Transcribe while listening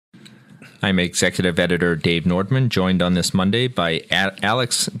I'm Executive Editor Dave Nordman, joined on this Monday by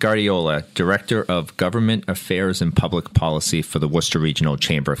Alex Gaurdiola, Director of Government Affairs and Public Policy for the Worcester Regional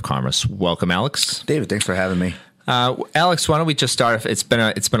Chamber of Commerce. Welcome, Alex. David, thanks for having me. Alex, why don't we just start? It's been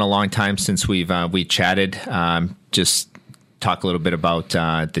a long time since we chatted. Just talk a little bit about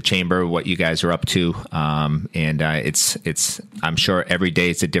the chamber, what you guys are up to, and it's I'm sure every day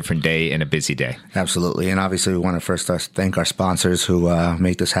is a different day and a busy day. Absolutely, and obviously we want to first thank our sponsors who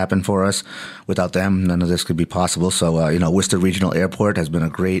make this happen for us. Without them, none of this could be possible. So Worcester Regional Airport has been a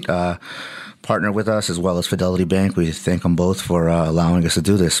great partner with us, as well as Fidelity Bank. We thank them both for allowing us to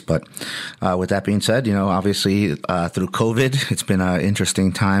do this. But with that being said, obviously through COVID, it's been an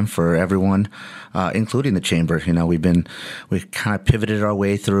interesting time for everyone, including the chamber. We've kind of pivoted our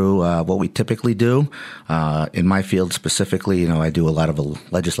way through what we typically do. In my field specifically, I do a lot of a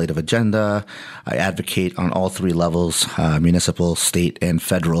legislative agenda. I advocate on all three levels, municipal, state, and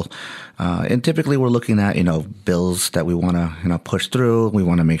federal. And typically we're looking at, bills that we want to, push through. We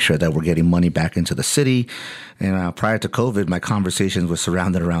want to make sure that we're getting money back into the city. And prior to COVID, my conversations were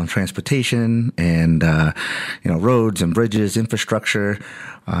surrounded around transportation and, roads and bridges, infrastructure,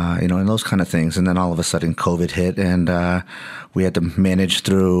 and those kind of things. And then all of a sudden COVID hit and we had to manage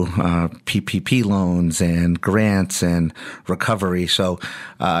through PPP loans and grants and recovery. So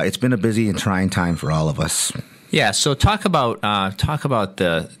it's been a busy and trying time for all of us. Yeah, so talk about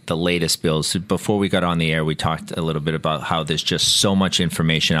the latest bills. Before we got on the air, we talked a little bit about how there's just so much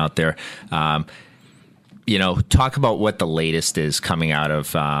information out there. Talk about what the latest is coming out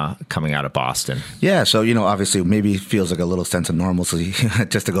of Boston. Yeah, so obviously maybe it feels like a little sense of normalcy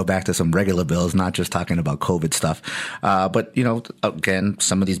just to go back to some regular bills, not just talking about COVID stuff. But again,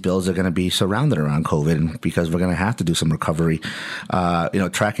 some of these bills are going to be surrounded around COVID because we're going to have to do some recovery.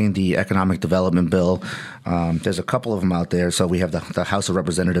 Tracking the economic development bill. There's a couple of them out there. So we have the House of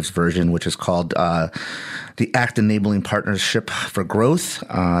Representatives version, which is called the Act Enabling Partnership for Growth.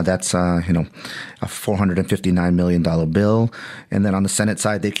 That's a $459 million bill. And then on the Senate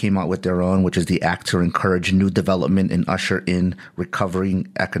side, they came out with their own, which is the Act to Encourage New Development and Usher in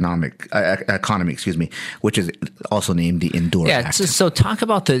Recovering Economy, which is also named the Endure Act. So talk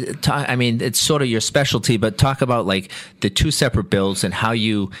about it's sort of your specialty, but talk about like the two separate bills and how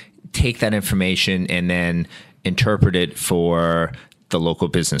you take that information and then interpret it for the local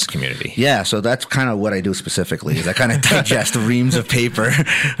business community. Yeah, so that's kind of what I do specifically is I kind of digest reams of paper.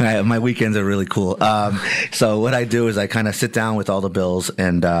 My weekends are really cool. So what I do is I kind of sit down with all the bills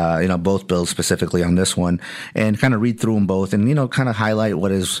and, both bills specifically on this one and kind of read through them both and, kind of highlight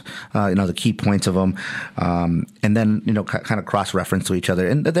what is, the key points of them. And then, kind of cross-reference to each other.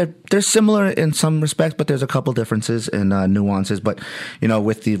 And they're similar in some respects, but there's a couple differences and nuances. But,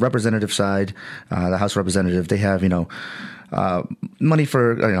 with the representative side, the House Representative, they have, money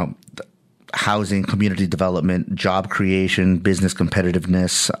for, housing, community development, job creation, business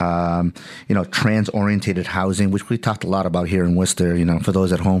competitiveness, trans-oriented housing, which we talked a lot about here in Worcester. For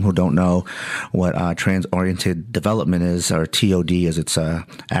those at home who don't know what trans-oriented development is, or TOD as it's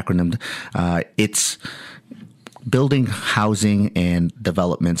acronymed, it's building housing and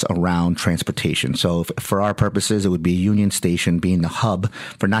developments around transportation. So for our purposes, it would be Union Station being the hub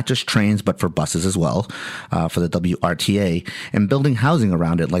for not just trains, but for buses as well, for the WRTA, and building housing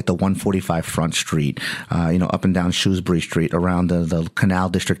around it, like the 145 Front Street, up and down Shrewsbury Street, around the Canal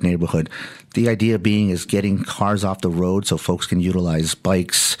District neighborhood. The idea being is getting cars off the road so folks can utilize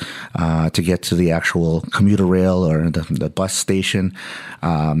bikes to get to the actual commuter rail or the bus station,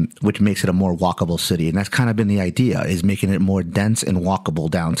 which makes it a more walkable city. And that's kind of been the idea, is making it more dense and walkable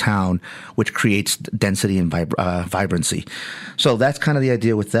downtown, which creates density and vibrancy. So that's kind of the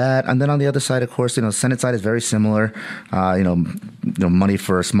idea with that. And then on the other side, of course, Senate side is very similar. Money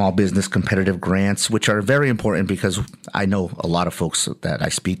for small business competitive grants, which are very important because I know a lot of folks that I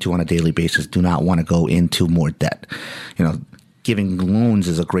speak to on a daily basis do not want to go into more debt. Giving loans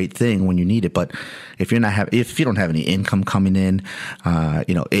is a great thing when you need it, but if you don't have any income coming in,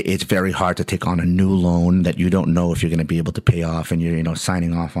 it's very hard to take on a new loan that you don't know if you're going to be able to pay off, and you're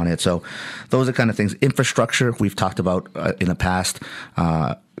signing off on it. So those are kind of things. Infrastructure we've talked about in the past.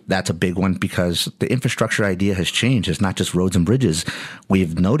 That's a big one because the infrastructure idea has changed. It's not just roads and bridges.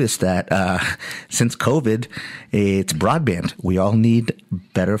 We've noticed that since COVID, it's broadband. We all need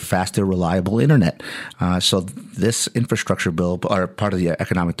better, faster, reliable internet. So this infrastructure bill, or part of the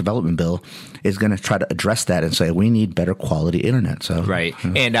economic development bill, is going to try to address that and say we need better quality internet. So right,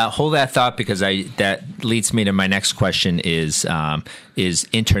 and hold that thought because that leads me to my next question is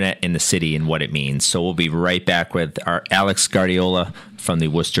internet in the city and what it means. So we'll be right back with our Alex Gaurdiola from the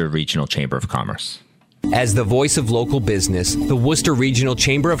Worcester Regional Chamber of Commerce. As the voice of local business, the Worcester Regional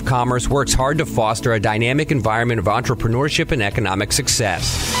Chamber of Commerce works hard to foster a dynamic environment of entrepreneurship and economic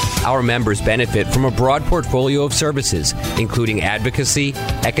success. Our members benefit from a broad portfolio of services, including advocacy,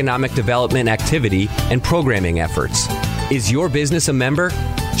 economic development activity, and programming efforts. Is your business a member?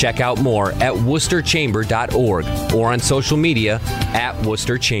 Check out more at worcesterchamber.org or on social media at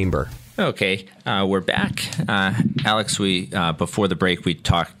Worcester Chamber. Okay, we're back. Alex, we before the break we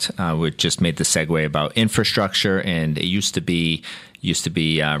talked. We just made the segue about infrastructure, and it used to be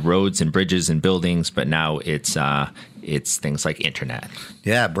roads and bridges and buildings, but now it's things like internet.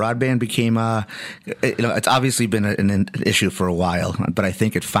 Yeah, broadband became it's obviously been an issue for a while, but I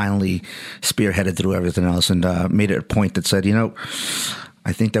think it finally spearheaded through everything else and made it a point that said,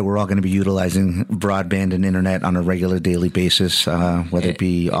 I think that we're all going to be utilizing broadband and internet on a regular daily basis, whether it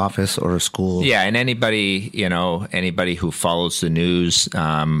be office or school. Yeah, and anybody who follows the news,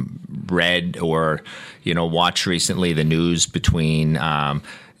 read or watched recently the news between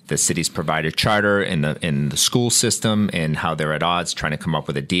the city's provider charter and the school system and how they're at odds trying to come up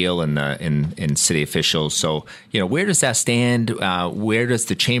with a deal in city officials. So where does that stand? Where does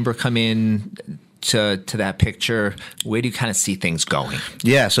the chamber come in to that picture? Where do you kind of see things going?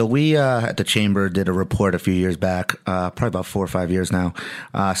 Yeah, so we at the Chamber did a report a few years back, probably about 4 or 5 years now,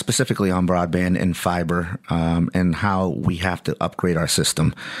 specifically on broadband and fiber and how we have to upgrade our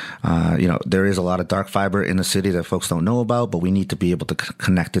system. There is a lot of dark fiber in the city that folks don't know about, but we need to be able to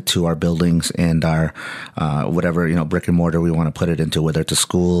connect it to our buildings and our whatever, brick and mortar we want to put it into, whether it's a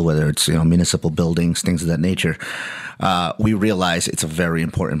school, whether it's, municipal buildings, things of that nature. We realize it's a very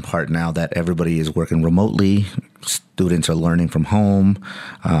important part now that everybody is working remotely. Students are learning from home.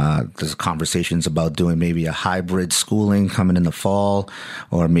 There's conversations about doing maybe a hybrid schooling coming in the fall,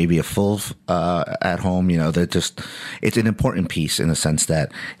 or maybe a full at home. It's an important piece in the sense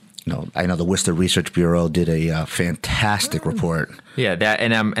that, I know the Worcester Research Bureau did a fantastic report. Yeah, that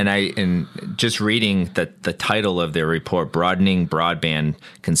and just reading the title of their report, Broadening Broadband,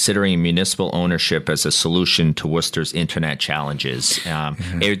 Considering Municipal Ownership as a Solution to Worcester's Internet Challenges.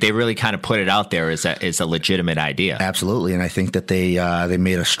 They really kind of put it out there as a legitimate idea. Absolutely, and I think that they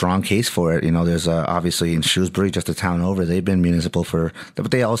made a strong case for it. There's obviously in Shrewsbury, just a town over, they've been municipal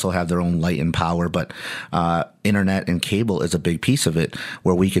but they also have their own light and power. But internet and cable is a big piece of it,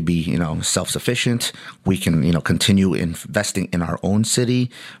 where we could be self-sufficient. We can continue investing in our own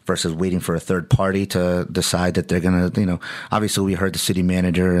city versus waiting for a third party to decide that they're going to, obviously we heard the city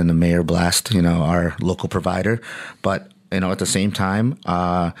manager and the mayor blast, our local provider, but at the same time,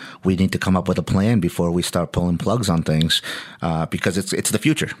 we need to come up with a plan before we start pulling plugs on things, because it's the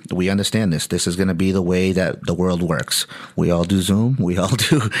future. We understand this. This is going to be the way that the world works. We all do Zoom. We all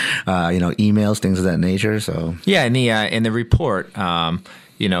do, emails, things of that nature. So yeah, in the report,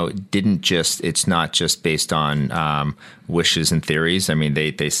 it's not just based on wishes and theories. I mean,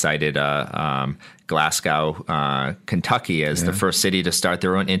 they cited Glasgow, Kentucky as the first city to start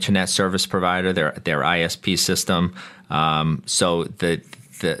their own internet service provider, their ISP system. So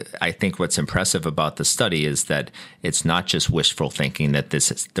I think what's impressive about the study is that it's not just wishful thinking, that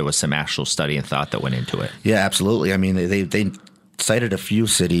there was some actual study and thought that went into it. Yeah, absolutely. I mean, they cited a few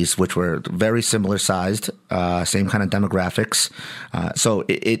cities which were very similar sized, same kind of demographics. So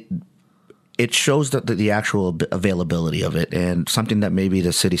it shows the actual availability of it, and something that maybe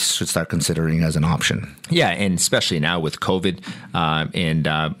the city should start considering as an option. Yeah, and especially now with COVID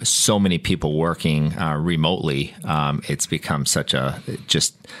and so many people working remotely, it's become such a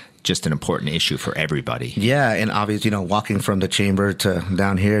just an important issue for everybody. Yeah, and obviously, walking from the chamber to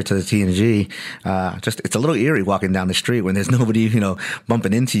down here to the T&G, it's a little eerie walking down the street when there's nobody,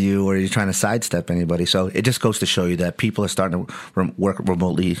 bumping into you or you're trying to sidestep anybody. So it just goes to show you that people are starting to work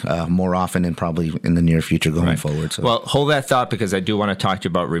remotely more often and probably in the near future going forward. So. Well, hold that thought, because I do want to talk to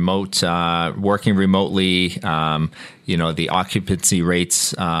you about remote working remotely, the occupancy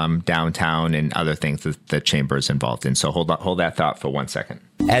rates downtown and other things that the chamber is involved in. So hold that thought for 1 second.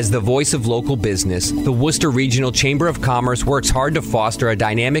 As the voice of local business, the Worcester Regional Chamber of Commerce works hard to foster a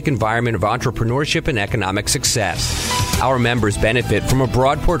dynamic environment of entrepreneurship and economic success. Our members benefit from a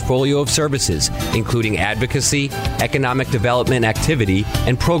broad portfolio of services, including advocacy, economic development activity,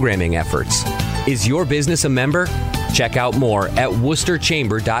 and programming efforts. Is your business a member? Check out more at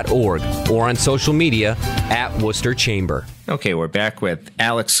worcesterchamber.org or on social media at Worcester Chamber. Okay, we're back with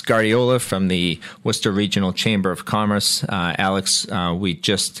Alex Gaurdiola from the Worcester Regional Chamber of Commerce. Alex, we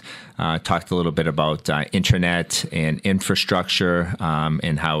just talked a little bit about internet and infrastructure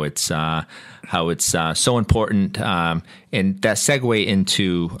and how it's so important, and that segue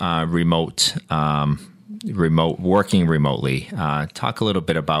into remote working remotely. Talk a little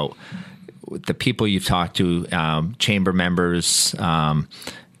bit about the people you've talked to, chamber members,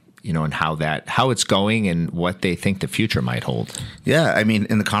 and how it's going and what they think the future might hold. Yeah, I mean,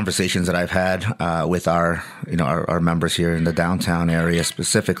 in the conversations that I've had with our members here in the downtown area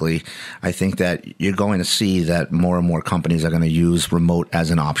specifically, I think that you're going to see that more and more companies are going to use remote as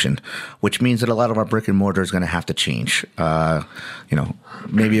an option, which means that a lot of our brick and mortar is going to have to change.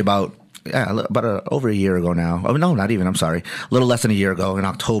 Maybe about over a year ago now. Oh, no, not even. I'm sorry. A little less than a year ago in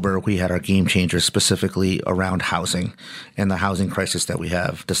October, we had our game changers specifically around housing and the housing crisis that we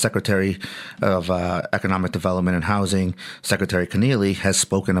have. The Secretary of Economic Development and Housing, Secretary Keneally, has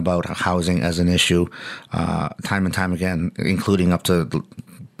spoken about housing as an issue time and time again, including up to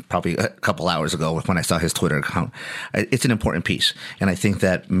probably a couple hours ago when I saw his Twitter account. It's an important piece. And I think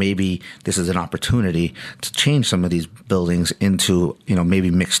that maybe this is an opportunity to change some of these buildings into,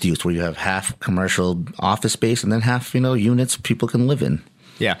 maybe mixed use where you have half commercial office space and then half, units people can live in.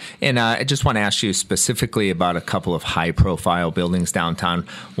 Yeah, and I just want to ask you specifically about a couple of high-profile buildings downtown.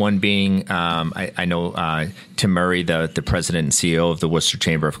 One being, I know Tim Murray, the president and CEO of the Worcester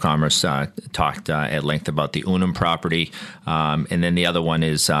Chamber of Commerce, talked at length about the Unum property, and then the other one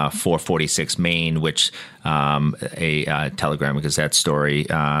is 446 Main, which a Telegram Gazette story,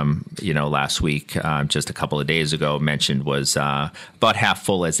 last week, just a couple of days ago, mentioned was about half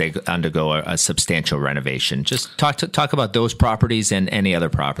full as they undergo a substantial renovation. Just talk about those properties and any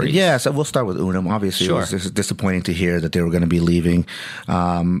other properties. Yeah, so we'll start with Unum. Obviously, sure. It was disappointing to hear that they were going to be leaving.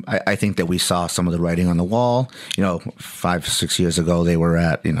 I think that we saw some of the writing on the wall. 5-6 years ago, they were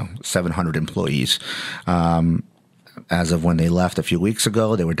at 700 employees. As of when they left a few weeks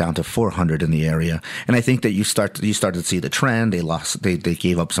ago, they were down to 400 in the area, and I think that you started to see the trend. They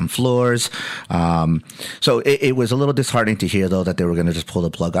gave up some floors, so it was a little disheartening to hear though that they were going to just pull the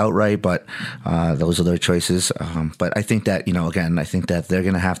plug outright. But those are their choices. But I think that I think that they're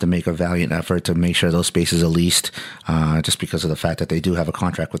going to have to make a valiant effort to make sure those spaces are leased, just because of the fact that they do have a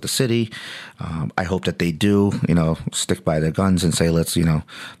contract with the city. I hope that they do, stick by their guns and say let's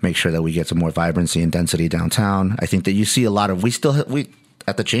make sure that we get some more vibrancy and density downtown. I think that you see a lot of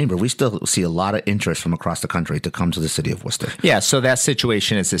at the Chamber, we still see a lot of interest from across the country to come to the city of Worcester. Yeah, so that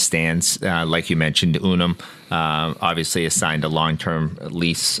situation as it stands, like you mentioned, Unum obviously has signed a long-term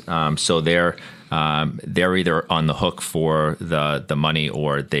lease, so they're either on the hook for the money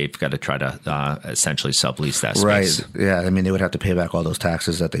or they've got to try to essentially sublease that space. Right. Yeah. I mean, they would have to pay back all those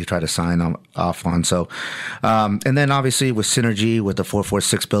taxes that they try to sign off on. So, and then obviously with Synergy, with the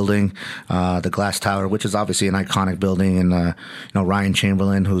 446 building, the Glass Tower, which is obviously an iconic building, and Ryan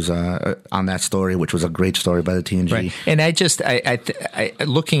Chamberlain, who's on that story, which was a great story by the TNG. Right. And I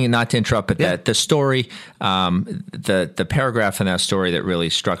looking, not to interrupt, but that the story, the paragraph in that story that really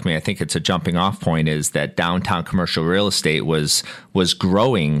struck me, I think it's a jumping off point, is that downtown commercial real estate was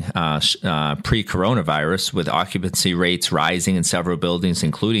growing pre-coronavirus, with occupancy rates rising in several buildings,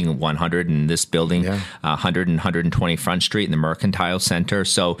 including 100 in this building, 100 and 120 Front Street in the Mercantile Center.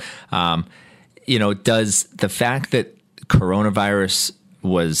 So, does the fact that coronavirus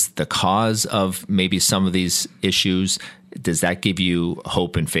was the cause of maybe some of these issues, does that give you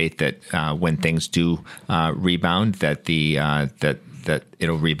hope and faith that when things do rebound, that that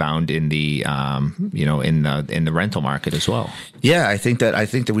it'll rebound in the in the rental market as well? Yeah, I think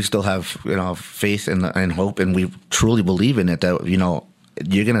that we still have faith and hope, and we truly believe in it. That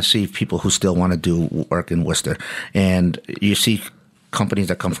you're going to see people who still want to do work in Worcester, and you see companies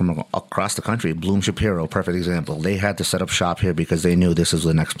that come from across the country. Bloom Shapiro, perfect example. They had to set up shop here because they knew this was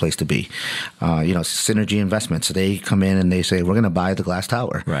the next place to be. Synergy Investments, they come in and they say, we're going to buy the Glass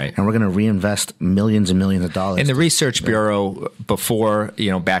Tower. Right. And we're going to reinvest millions and millions of dollars. And the Research Bureau, before,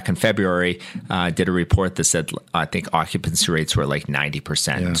 back in February, did a report that said, I think occupancy rates were like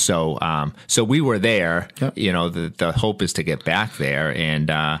 90%. Yeah. So we were there. Yep. The hope is to get back there.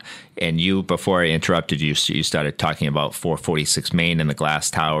 And you, before I interrupted you, you started talking about 446 Main and the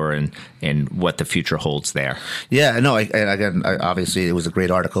Glass Tower and what the future holds there. Yeah, no, obviously it was a great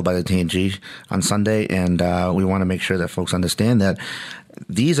article by the TNG on Sunday, and we want to make sure that folks understand that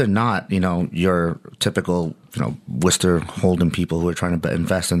these are not, your typical, Worcester Holden people who are trying to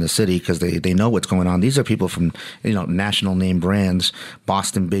invest in the city because they know what's going on. These are people from, national name brands,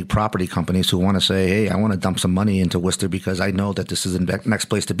 Boston big property companies who want to say, hey, I want to dump some money into Worcester because I know that this is the next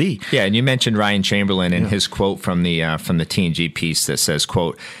place to be. Yeah, and you mentioned Ryan Chamberlain and his quote from the TNG piece that says,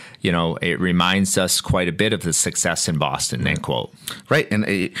 quote, it reminds us quite a bit of the success in Boston, end quote. Right,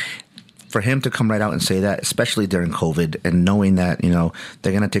 and for him to come right out and say that, especially during COVID, and knowing that,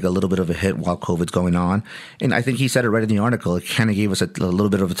 they're going to take a little bit of a hit while COVID's going on. And I think he said it right in the article. It kind of gave us a little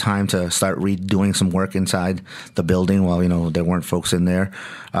bit of a time to start redoing some work inside the building while, there weren't folks in there.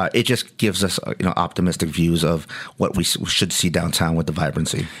 It just gives us, optimistic views of what we should see downtown with the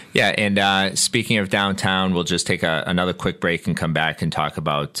vibrancy. Yeah. And speaking of downtown, we'll just take another quick break and come back and talk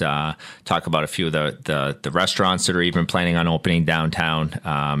about a few of the restaurants that are even planning on opening downtown.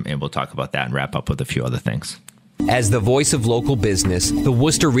 And we'll talk about that and wrap up with a few other things. As the voice of local business, the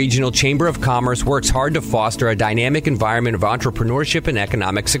Worcester Regional Chamber of Commerce works hard to foster a dynamic environment of entrepreneurship and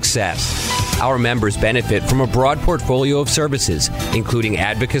economic success. Our members benefit from a broad portfolio of services, including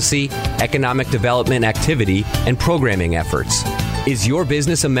advocacy, economic development activity, and programming efforts. Is your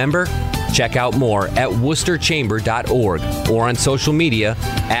business a member? Check out more at worcesterchamber.org or on social media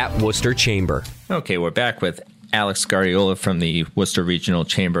at Worcester Chamber. Okay, we're back with Alex Gaurdiola from the Worcester Regional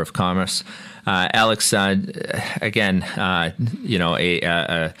Chamber of Commerce. Alex, again, I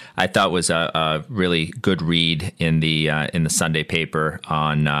thought was a really good read in the Sunday paper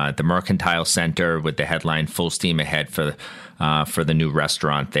on the Mercantile Center with the headline "Full Steam Ahead" for the new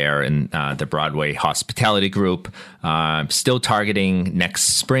restaurant there in the Broadway Hospitality Group. Still targeting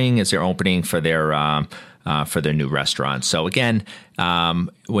next spring as they're opening for their new restaurant. So again,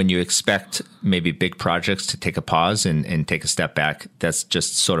 when you expect maybe big projects to take a pause and take a step back, that's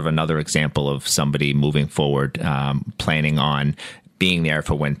just sort of another example of somebody moving forward, planning on being there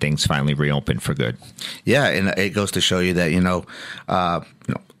for when things finally reopen for good. Yeah, and it goes to show you that,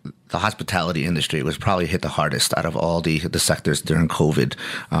 the hospitality industry was probably hit the hardest out of all the sectors during COVID.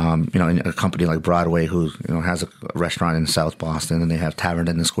 In a company like Broadway, who has a restaurant in South Boston, and they have Tavern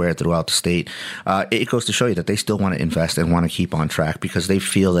in the Square throughout the state. It goes to show you that they still want to invest and want to keep on track because they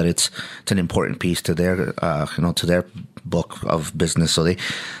feel that it's an important piece to their to their book of business. So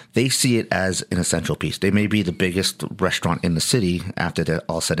they see it as an essential piece. They may be the biggest restaurant in the city after they're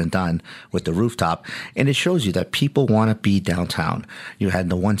all said and done with the rooftop. And it shows you that people want to be downtown. You had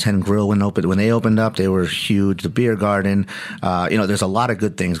the 110 Grill when they opened up, they were huge. The beer garden, there's a lot of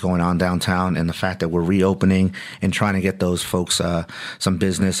good things going on downtown. And the fact that we're reopening and trying to get those folks some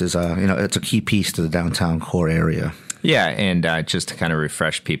business is, it's a key piece to the downtown core area. Yeah, and just to kind of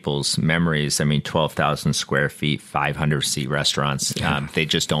refresh people's memories, 12,000 square feet, 500-seat restaurants, they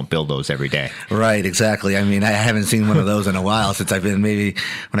just don't build those every day. Right, exactly. I haven't seen one of those in a while since I've been maybe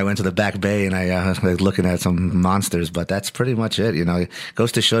when I went to the Back Bay and I was looking at some monsters, but that's pretty much it. It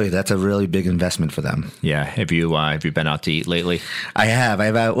goes to show you that's a really big investment for them. Yeah. Have you been out to eat lately? I have.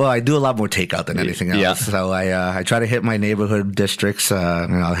 I do a lot up more takeout than anything else. Yeah. So I try to hit my neighborhood districts.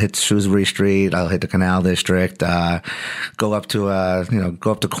 I'll hit Shrewsbury Street. I'll hit the Canal District. Go up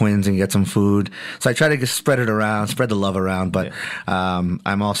to Quinn's and get some food. So I try to spread the love around. But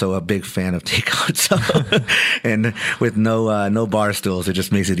I'm also a big fan of takeout. So and with no bar stools, it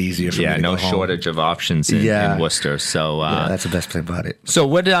just makes it easier for me to no go home. shortage of options in Worcester. So that's the best thing about it. So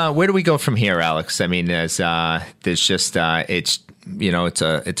where do we go from here, Alex? There's just it's.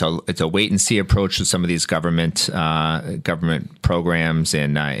 It's a wait and see approach to some of these government programs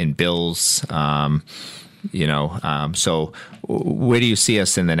and bills. So where do you see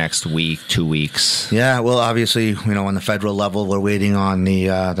us in the next week, 2 weeks? Yeah, well, obviously, on the federal level, we're waiting on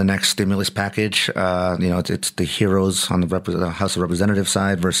the next stimulus package. It's the HEROES on the House of Representatives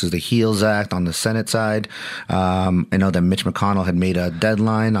side versus the HEALS Act on the Senate side. I know that Mitch McConnell had made a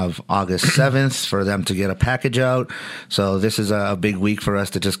deadline of August 7th for them to get a package out. So this is a big week for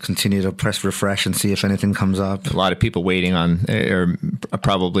us to just continue to press refresh and see if anything comes up. A lot of people waiting on, or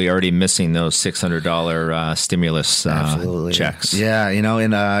probably already missing those $600 stimulus checks. Yeah,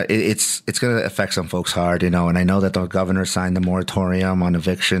 and it's going to affect some folks hard, and I know that the governor signed the moratorium on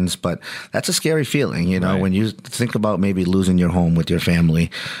evictions, but that's a scary feeling, right. When you think about maybe losing your home with your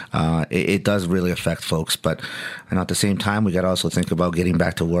family, it does really affect folks. But at the same time, we got to also think about getting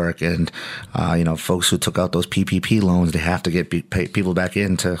back to work, and folks who took out those PPP loans, they have to get people back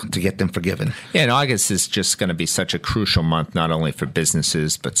in to get them forgiven. Yeah, and August is just going to be such a crucial month, not only for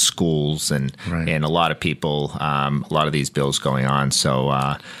businesses but schools and a lot of people, a lot of these bills going on. So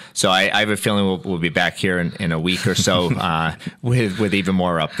I have a feeling we'll be back here in a week or so with even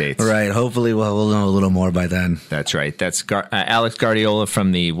more updates. Right. Hopefully we'll know a little more by then. That's right. That's Alex Gaurdiola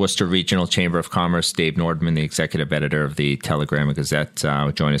from the Worcester Regional Chamber of Commerce. Dave Nordman, the executive editor of the Telegram and Gazette,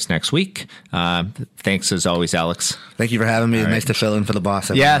 will join us next week. Thanks as always, Alex. Thank you for having me. It's nice to fill in for the boss.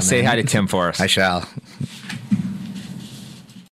 Yeah, say hi to Tim for us. I shall.